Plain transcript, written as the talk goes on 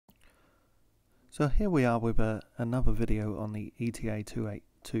So here we are with another video on the ETA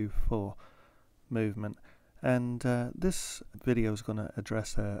 2824 movement, and this video is going to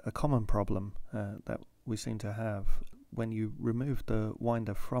address a common problem that we seem to have when you remove the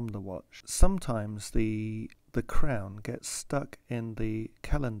winder from the watch. Sometimes the crown gets stuck in the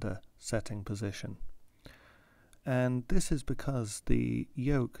calendar setting position, and this is because the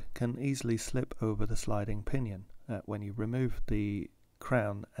yoke can easily slip over the sliding pinion when you remove the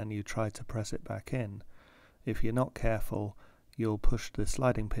crown and you try to press it back in. If you're not careful, you'll push the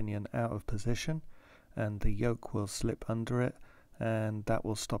sliding pinion out of position and the yoke will slip under it, and that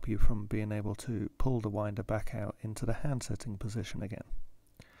will stop you from being able to pull the winder back out into the hand setting position again.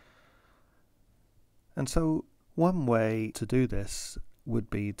 And so one way to do this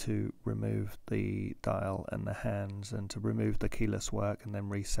would be to remove the dial and the hands and to remove the keyless work and then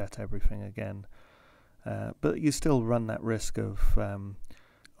reset everything again. But you still run that risk of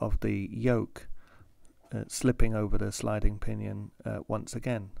the yoke slipping over the sliding pinion once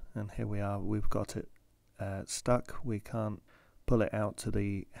again. And here we are, we've got it stuck. We can't pull it out to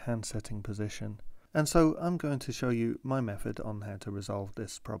the hand setting position. And so I'm going to show you my method on how to resolve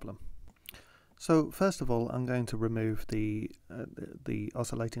this problem. So first of all, I'm going to remove the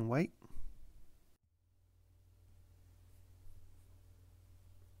oscillating weight.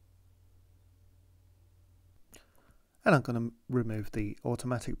 And I'm going to remove the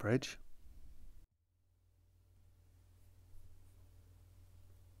automatic bridge.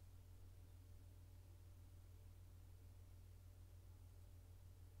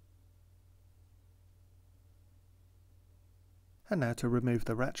 And now to remove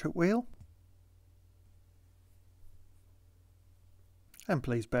the ratchet wheel. And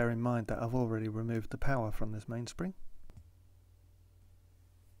please bear in mind that I've already removed the power from this mainspring.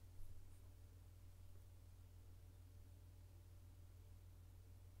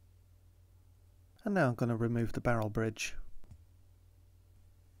 And now I'm going to remove the barrel bridge.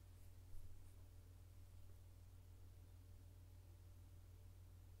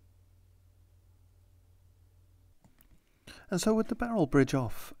 And so with the barrel bridge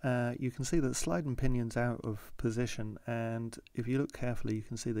off, you can see that the sliding pinion's out of position, and if you look carefully you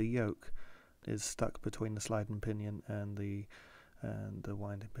can see the yoke is stuck between the sliding pinion and the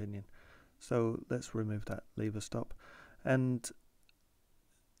winding pinion. So let's remove that lever stop, and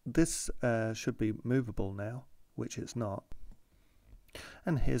this should be movable now, which it's not.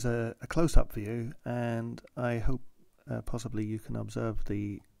 And here's a close-up view, and I hope possibly you can observe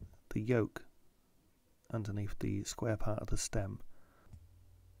the yoke underneath the square part of the stem.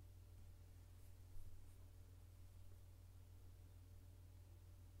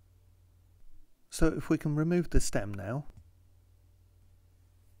 So if we can remove the stem now,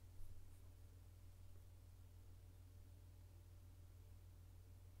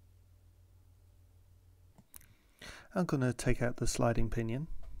 I'm going to take out the sliding pinion,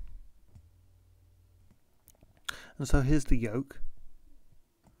 and so here's the yoke,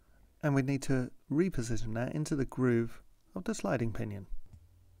 and we need to reposition that into the groove of the sliding pinion.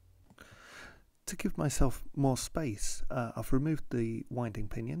 To give myself more space, I've removed the winding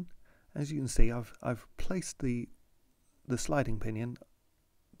pinion. As you can see, I've placed the sliding pinion,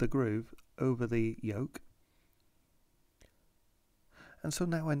 the groove, over the yoke, and so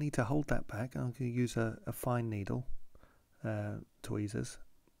now I need to hold that back. I'm going to use a fine needle, tweezers,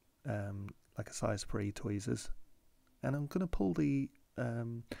 like a size 3 tweezers, and I'm going to pull the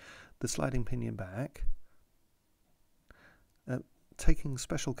sliding pinion back, taking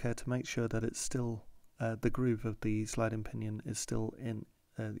special care to make sure that it's still the groove of the sliding pinion is still in,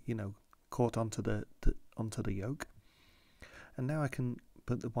 caught onto the yoke. And now I can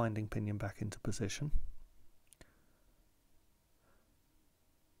put the winding pinion back into position.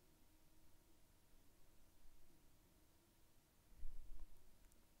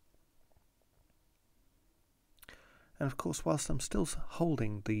 And of course, whilst I'm still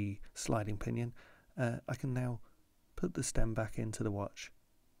holding the sliding pinion, I can now put the stem back into the watch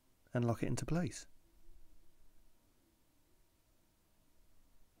and lock it into place.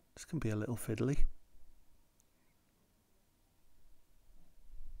 This can be a little fiddly.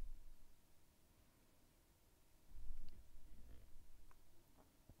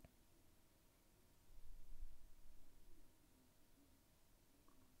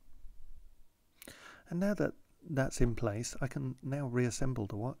 And now that that's in place, I can now reassemble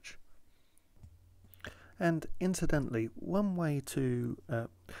the watch. And incidentally, one way to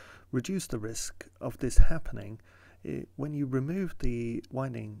reduce the risk of this happening, when you remove the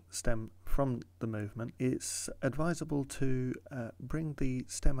winding stem from the movement, it's advisable to bring the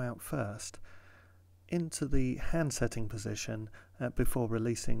stem out first into the hand setting position before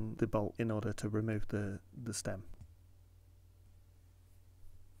releasing the bolt in order to remove the stem.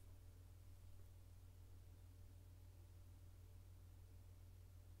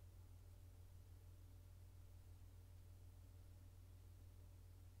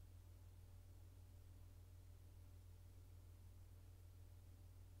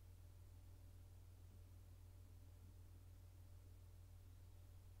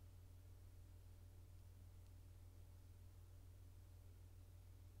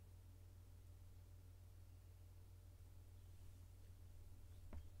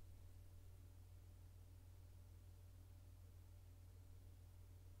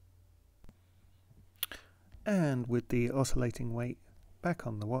 And with the oscillating weight back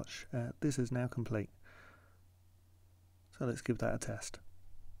on the watch, this is now complete. So let's give that a test.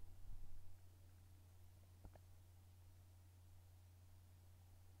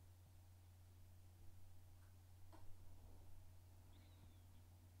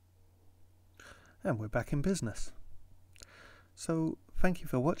 And we're back in business. So thank you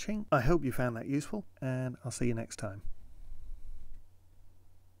for watching. I hope you found that useful, and I'll see you next time.